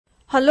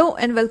Hello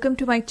and welcome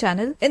to my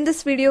channel. In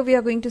this video we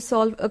are going to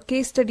solve a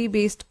case study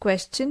based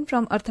question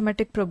from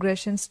Arithmetic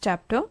Progressions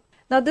chapter.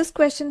 Now this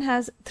question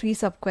has 3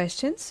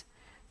 sub-questions.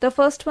 The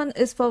first one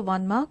is for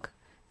 1 mark,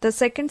 the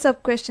second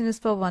sub-question is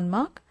for 1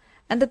 mark,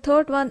 and the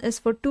third one is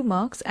for 2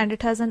 marks, and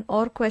it has an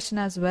OR question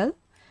as well.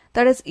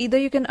 That is, either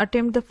you can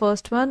attempt the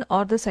first one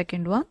or the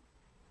second one.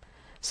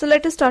 So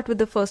let us start with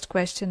the first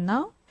question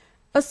now.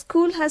 A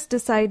school has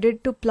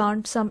decided to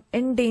plant some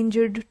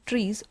endangered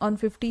trees on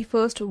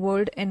 51st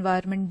World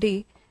Environment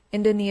Day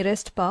in the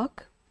nearest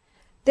park.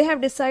 They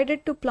have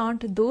decided to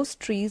plant those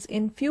trees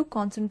in few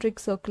concentric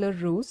circular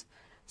rows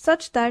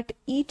such that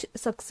each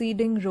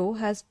succeeding row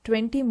has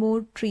 20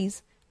 more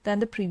trees than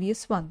the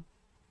previous one.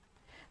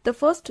 The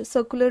first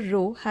circular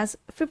row has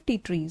 50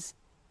 trees.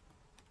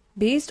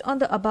 Based on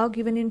the above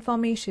given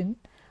information,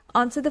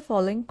 answer the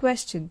following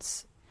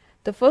questions.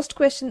 The first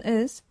question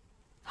is,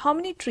 how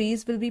many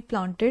trees will be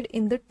planted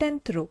in the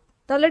 10th row?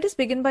 Now let us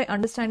begin by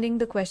understanding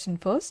the question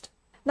first.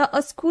 Now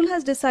a school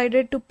has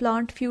decided to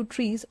plant few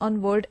trees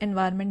on World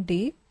Environment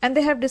Day, and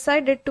they have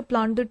decided to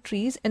plant the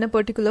trees in a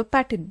particular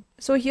pattern.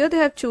 So here they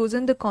have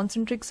chosen the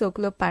concentric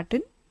circular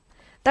pattern.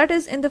 That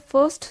is, in the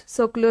first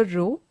circular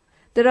row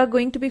there are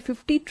going to be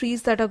 50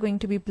 trees that are going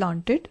to be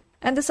planted,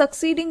 and the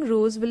succeeding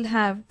rows will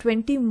have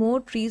 20 more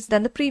trees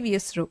than the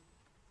previous row.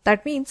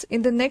 That means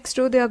in the next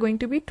row there are going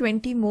to be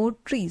 20 more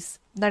trees.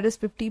 That is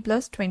 50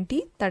 plus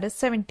 20, that is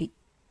 70.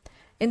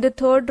 In the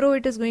third row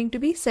it is going to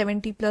be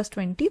 70 plus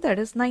 20, that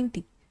is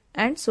 90,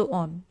 and so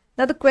on.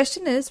 Now the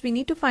question is, we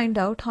need to find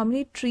out how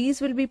many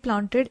trees will be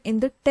planted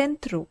in the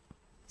 10th row.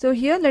 So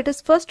here let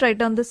us first write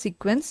down the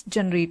sequence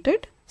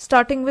generated,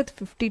 starting with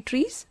 50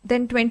 trees,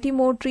 then 20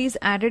 more trees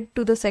added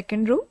to the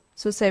second row,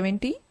 so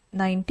 70,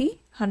 90,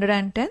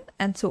 110,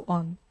 and so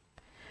on.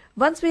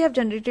 Once we have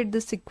generated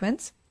this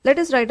sequence, let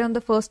us write down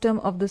the first term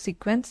of the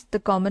sequence, the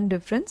common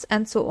difference,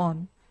 and so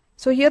on.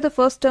 So here the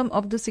first term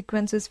of the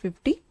sequence is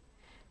 50.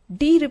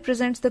 D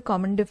represents the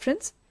common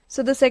difference.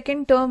 So the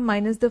second term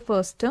minus the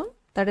first term,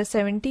 that is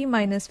 70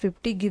 minus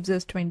 50, gives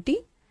us 20.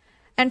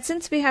 And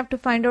since we have to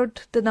find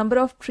out the number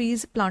of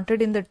trees planted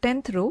in the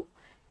 10th row,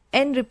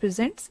 N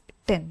represents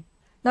 10.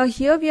 Now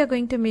here we are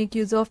going to make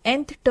use of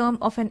nth term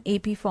of an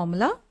AP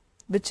formula,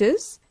 which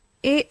is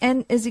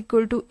AN is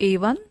equal to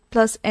A1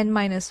 plus N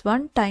minus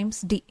 1 times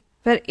D,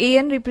 where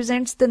AN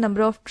represents the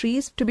number of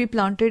trees to be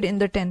planted in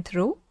the 10th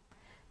row.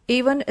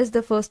 A1 is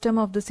the first term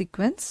of the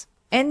sequence,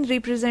 N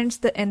represents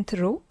the nth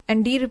row,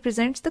 and D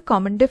represents the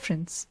common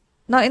difference.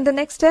 Now in the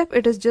next step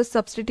it is just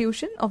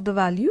substitution of the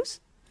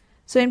values.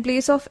 So in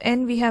place of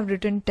N we have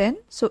written 10,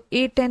 so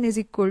A10 is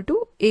equal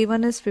to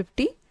A1 is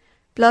 50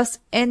 plus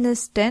N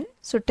is 10,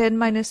 so 10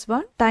 minus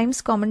 1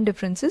 times common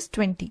difference is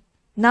 20.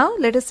 Now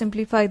let us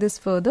simplify this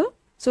further.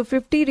 So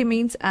 50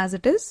 remains as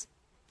it is,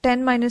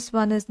 10 minus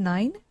 1 is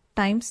 9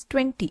 times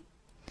 20.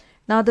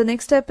 Now the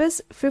next step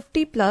is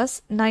 50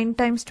 plus 9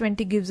 times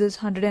 20 gives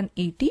us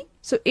 180.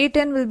 So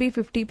A10 will be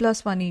 50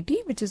 plus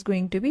 180, which is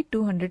going to be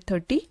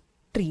 230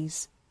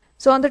 trees.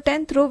 So on the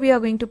 10th row we are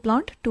going to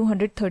plant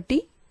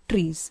 230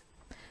 trees.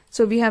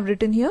 So we have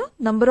written here,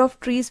 number of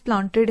trees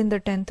planted in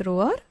the 10th row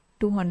are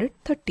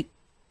 230.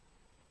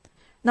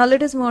 Now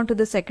let us move on to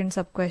the second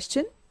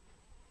sub-question.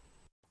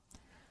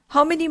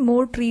 How many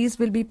more trees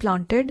will be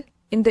planted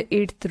in the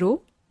 8th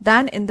row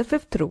than in the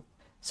 5th row?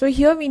 So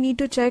here we need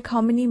to check how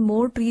many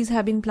more trees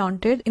have been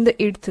planted in the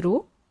 8th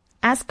row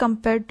as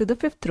compared to the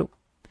 5th row.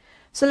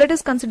 So let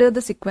us consider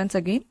the sequence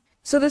again.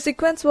 So the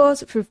sequence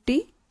was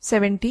 50,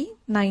 70,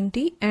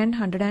 90 and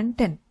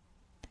 110.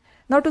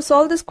 Now to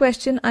solve this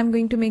question, I am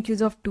going to make use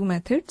of 2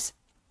 methods.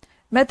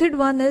 Method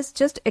 1 is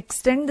just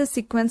extend the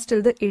sequence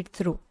till the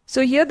 8th row.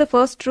 So here the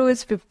first row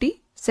is 50,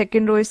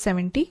 second row is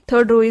 70,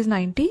 third row is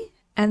 90,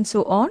 and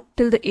so on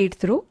till the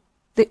 8th row.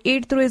 The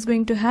 8th row is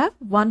going to have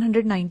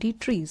 190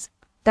 trees.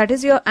 That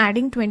is, you are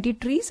adding 20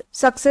 trees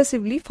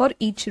successively for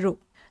each row.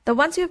 Now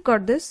once you have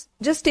got this,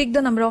 just take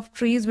the number of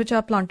trees which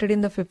are planted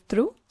in the 5th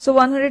row. So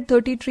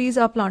 130 trees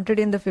are planted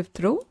in the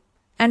 5th row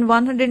and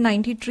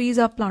 190 trees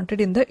are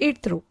planted in the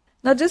 8th row.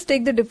 Now just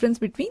take the difference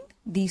between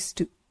these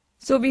two.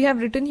 So we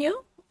have written here,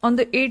 on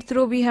the 8th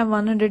row we have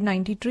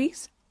 190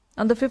 trees.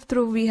 On the 5th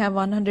row we have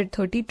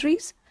 130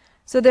 trees.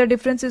 So their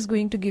difference is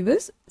going to give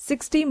us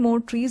 60 more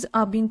trees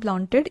are being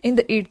planted in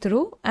the 8th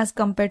row as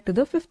compared to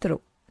the 5th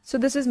row. So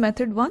this is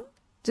method 1.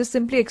 Just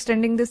simply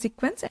extending the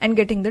sequence and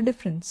getting the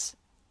difference.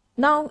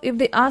 Now if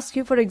they ask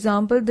you, for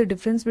example, the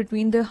difference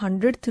between the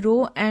 100th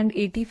row and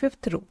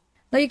 85th row.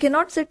 Now you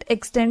cannot sit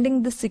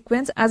extending the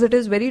sequence as it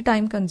is very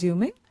time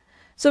consuming.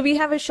 So we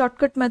have a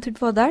shortcut method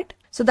for that.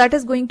 So that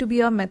is going to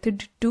be our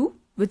method 2,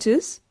 which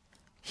is,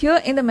 here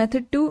in the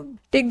method 2,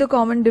 take the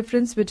common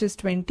difference, which is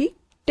 20.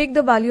 Take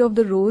the value of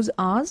the rows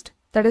asked,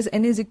 that is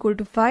n is equal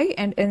to 5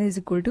 and n is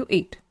equal to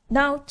 8.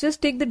 Now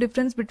just take the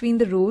difference between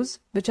the rows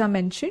which are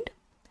mentioned.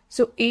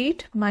 So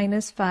 8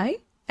 minus 5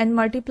 and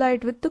multiply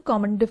it with the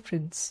common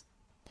difference.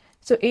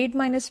 So 8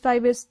 minus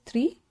 5 is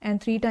 3 and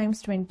 3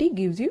 times 20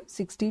 gives you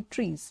 60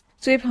 trees.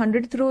 So if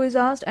 100th row is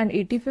asked and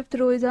 85th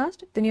row is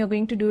asked, then you're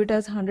going to do it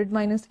as 100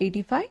 minus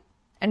 85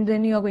 and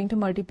then you are going to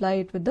multiply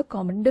it with the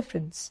common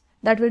difference.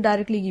 That will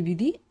directly give you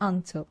the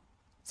answer.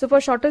 So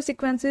for shorter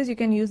sequences, you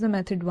can use the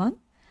method 1,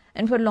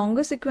 and for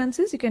longer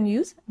sequences, you can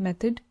use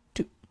method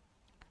 2.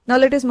 Now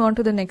let us move on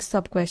to the next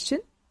sub-question.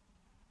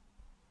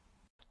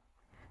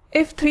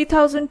 If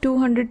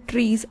 3,200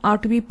 trees are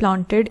to be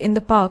planted in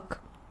the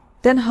park,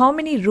 then how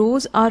many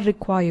rows are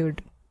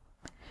required?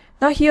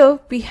 Now here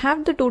we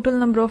have the total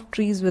number of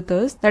trees with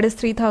us, that is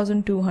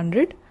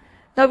 3,200.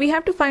 Now we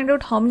have to find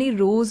out how many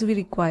rows we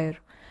require.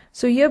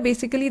 So here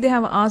basically they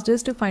have asked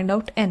us to find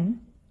out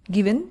n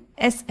given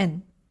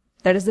Sn,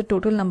 that is the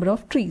total number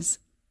of trees.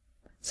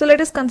 So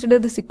let us consider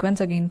the sequence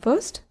again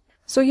first.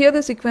 So here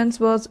the sequence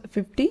was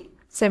 50,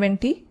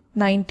 70,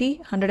 90,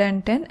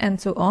 110 and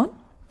so on.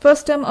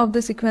 First term of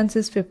the sequence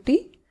is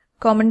 50,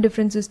 common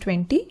difference is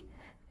 20.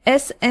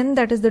 Sn,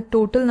 that is the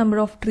total number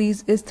of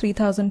trees, is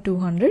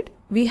 3,200.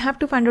 We have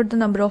to find out the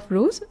number of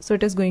rows, so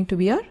it is going to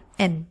be our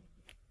n.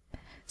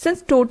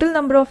 Since total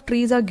number of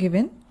trees are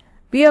given,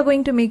 we are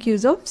going to make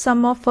use of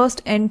sum of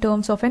first n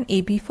terms of an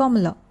AP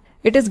formula.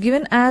 It is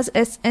given as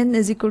Sn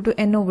is equal to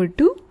n over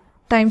 2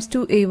 times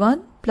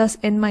 2a1 plus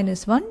n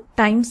minus 1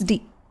 times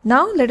d.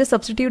 Now let us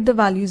substitute the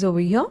values over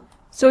here.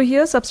 So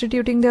here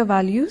substituting their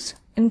values,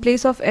 in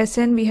place of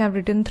Sn we have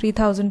written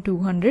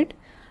 3,200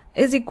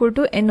 is equal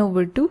to n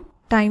over 2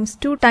 times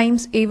 2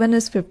 times a1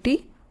 is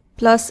 50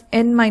 plus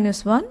n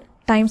minus 1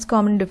 times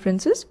common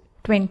difference is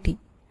 20.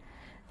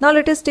 Now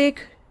let us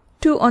take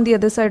 2 on the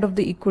other side of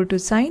the equal to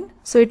sign.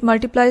 So it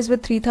multiplies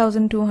with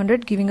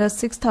 3,200 giving us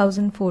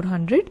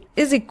 6,400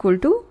 is equal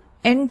to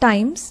n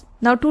times.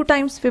 Now 2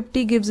 times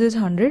 50 gives us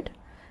 100.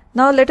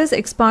 Now let us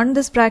expand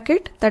this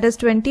bracket, that is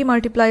 20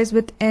 multiplies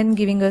with n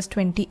giving us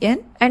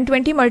 20n and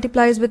 20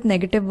 multiplies with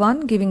negative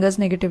 1 giving us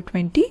negative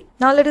 20.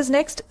 Now let us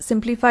next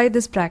simplify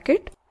this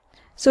bracket.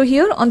 So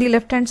here on the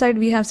left hand side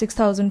we have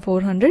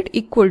 6,400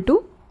 equal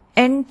to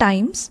n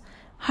times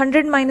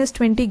 100 minus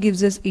 20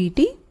 gives us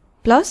 80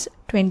 plus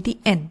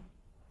 20n.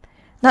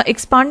 Now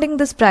expanding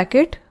this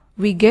bracket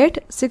we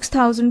get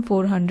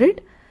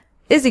 6,400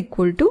 is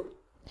equal to,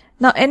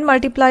 now n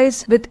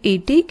multiplies with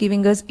 80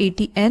 giving us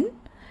 80n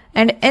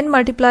and n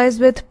multiplies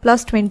with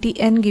plus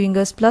 20n giving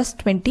us plus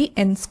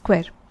 20n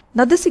square.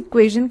 Now this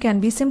equation can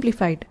be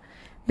simplified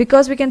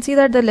because we can see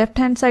that the left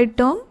hand side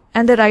term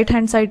and the right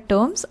hand side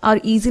terms are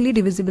easily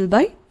divisible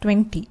by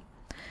 20.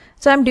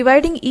 So I am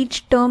dividing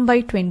each term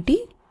by 20.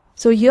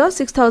 So here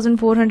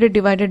 6,400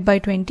 divided by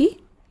 20,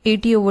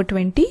 80 over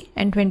 20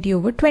 and 20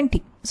 over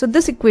 20. So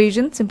this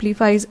equation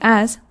simplifies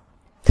as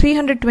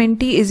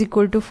 320 is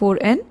equal to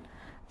 4n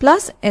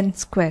plus n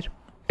square.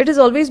 It is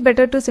always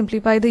better to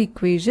simplify the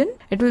equation.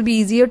 It will be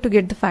easier to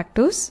get the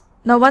factors.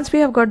 Now once we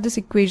have got this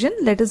equation,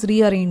 let us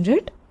rearrange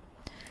it.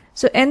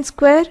 So n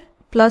square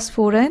plus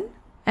 4n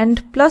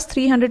and plus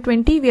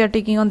 320 we are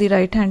taking on the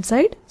right hand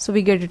side. So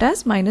we get it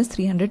as minus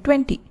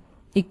 320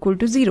 equal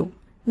to 0.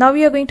 Now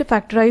we are going to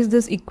factorize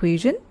this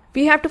equation.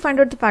 We have to find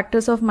out the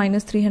factors of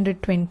minus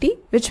 320,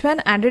 which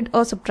when added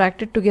or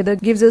subtracted together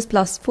gives us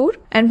plus 4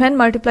 and when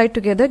multiplied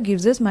together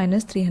gives us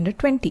minus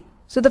 320.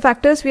 So the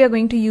factors we are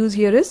going to use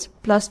here is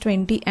plus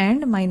 20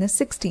 and minus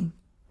 16.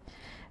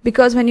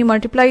 Because when you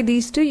multiply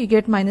these two you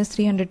get minus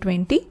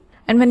 320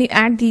 and when you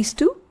add these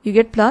two you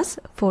get plus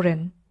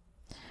 4n.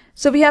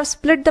 So we have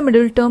split the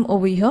middle term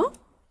over here.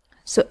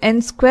 So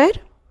n square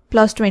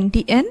plus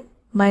 20n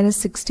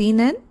minus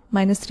 16n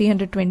minus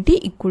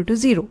 320 equal to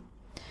 0.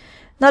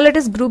 Now let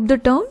us group the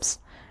terms.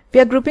 We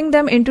are grouping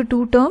them into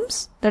two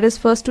terms, that is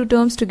first two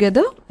terms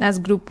together as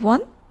group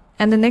 1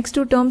 and the next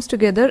two terms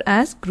together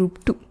as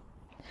group 2.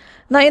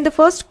 Now in the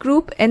first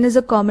group n is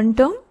a common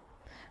term,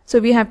 so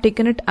we have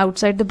taken it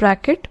outside the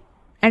bracket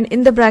and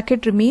in the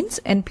bracket remains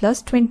n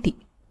plus 20.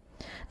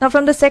 Now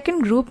from the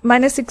second group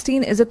minus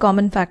 16 is a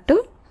common factor,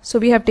 so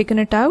we have taken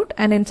it out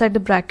and inside the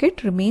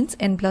bracket remains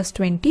n plus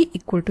 20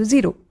 equal to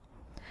 0.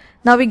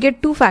 Now we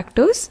get two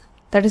factors,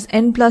 that is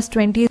n plus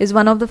 20 is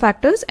one of the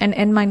factors and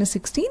n minus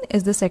 16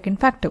 is the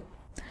second factor.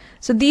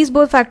 So these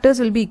both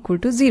factors will be equal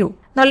to 0.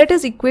 Now let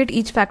us equate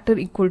each factor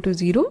equal to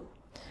 0.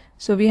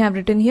 So we have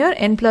written here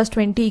n plus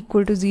 20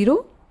 equal to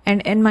 0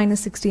 and n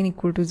minus 16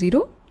 equal to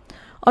 0,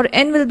 or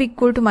n will be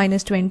equal to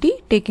minus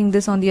 20 taking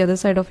this on the other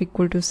side of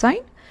equal to sign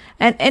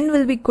and n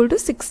will be equal to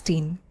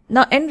 16.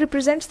 Now n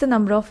represents the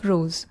number of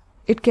rows.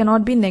 It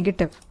cannot be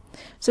negative.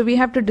 So we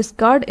have to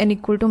discard n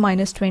equal to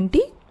minus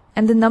 20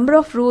 and the number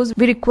of rows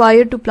we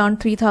require to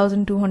plant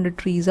 3,200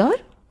 trees are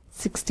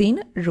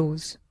 16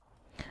 rows.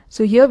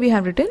 So here we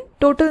have written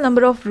total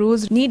number of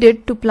rows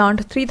needed to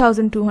plant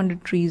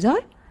 3,200 trees are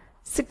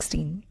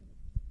 16.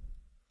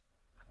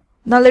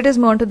 Now let us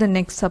move on to the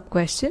next sub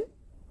question.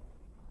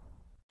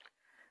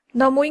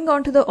 Now moving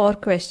on to the OR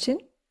question.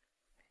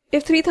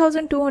 If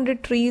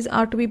 3,200 trees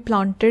are to be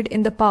planted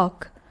in the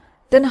park,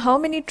 then how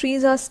many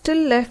trees are still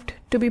left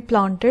to be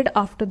planted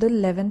after the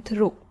 11th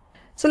row?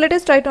 So let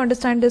us try to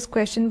understand this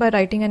question by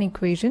writing an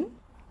equation.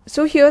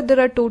 So here there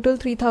are total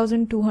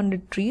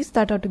 3,200 trees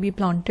that are to be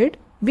planted.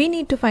 We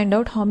need to find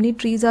out how many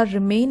trees are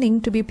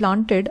remaining to be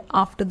planted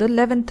after the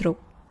 11th row.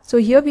 So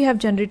here we have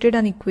generated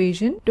an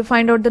equation to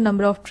find out the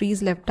number of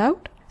trees left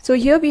out. So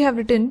here we have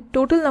written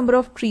total number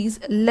of trees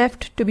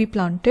left to be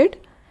planted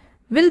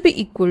will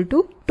be equal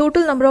to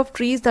total number of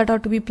trees that are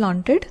to be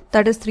planted,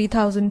 that is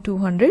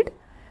 3200,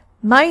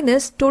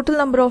 minus total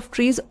number of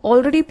trees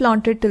already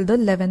planted till the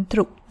 11th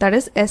row, that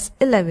is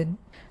S11.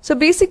 So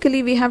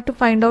basically we have to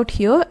find out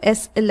here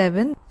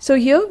S11. So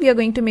here we are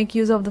going to make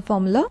use of the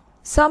formula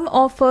sum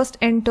of first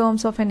n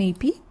terms of an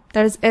AP,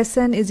 that is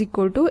Sn is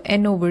equal to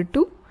n over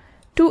 2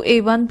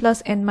 2a1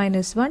 plus n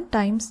minus 1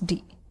 times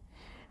d.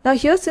 Now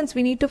here, since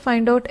we need to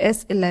find out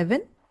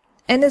S11,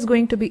 n is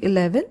going to be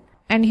 11,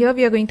 and here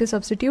we are going to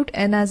substitute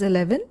n as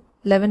 11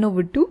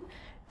 over 2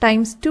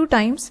 times 2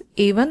 times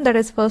a1, that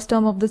is first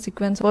term of the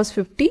sequence was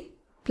 50,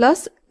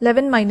 plus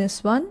 11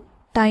 minus 1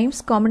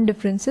 times common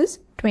difference is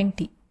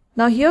 20.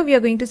 Now here we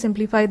are going to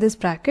simplify this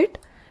bracket.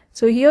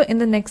 So here in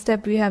the next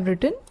step we have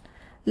written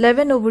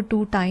 11 over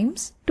 2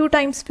 times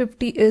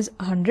 50 is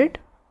 100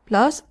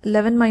 plus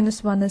 11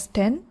 minus 1 is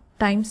 10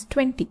 times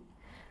 20.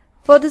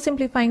 Further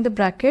simplifying the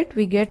bracket,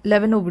 we get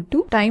 11 over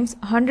 2 times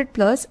 100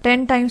 plus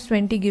 10 times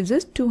 20 gives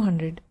us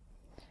 200.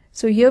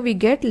 So here we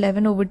get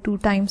 11 over 2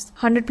 times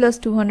 100 plus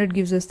 200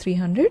 gives us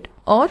 300,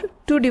 or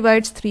 2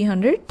 divides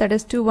 300, that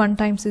is 2 1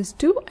 times is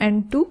 2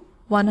 and 2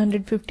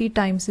 150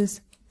 times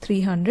is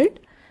 300.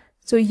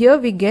 So here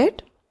we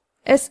get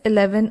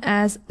S11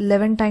 as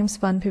 11 times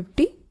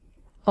 150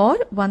 or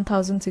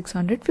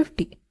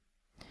 1650.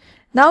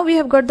 Now we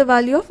have got the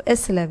value of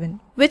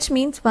S11, which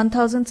means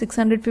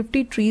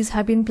 1650 trees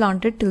have been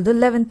planted till the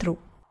 11th row.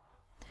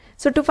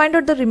 So to find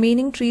out the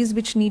remaining trees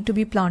which need to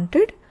be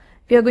planted,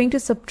 we are going to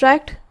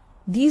subtract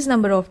these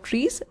number of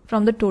trees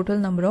from the total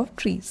number of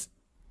trees.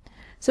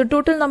 So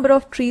total number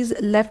of trees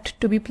left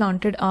to be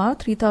planted are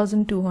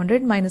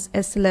 3200 minus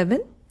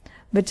S11,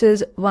 which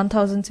is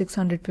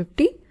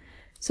 1650.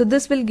 So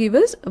this will give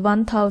us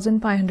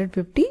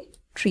 1550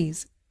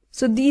 trees.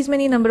 So these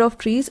many number of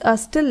trees are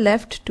still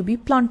left to be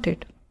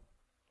planted.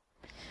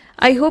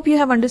 I hope you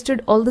have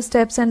understood all the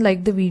steps and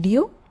liked the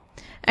video.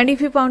 And if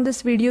you found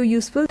this video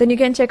useful, then you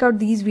can check out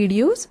these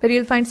videos where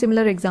you'll find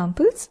similar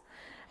examples.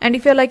 And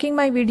if you're liking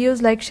my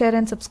videos, like, share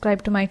and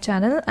subscribe to my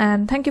channel.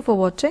 And thank you for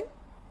watching.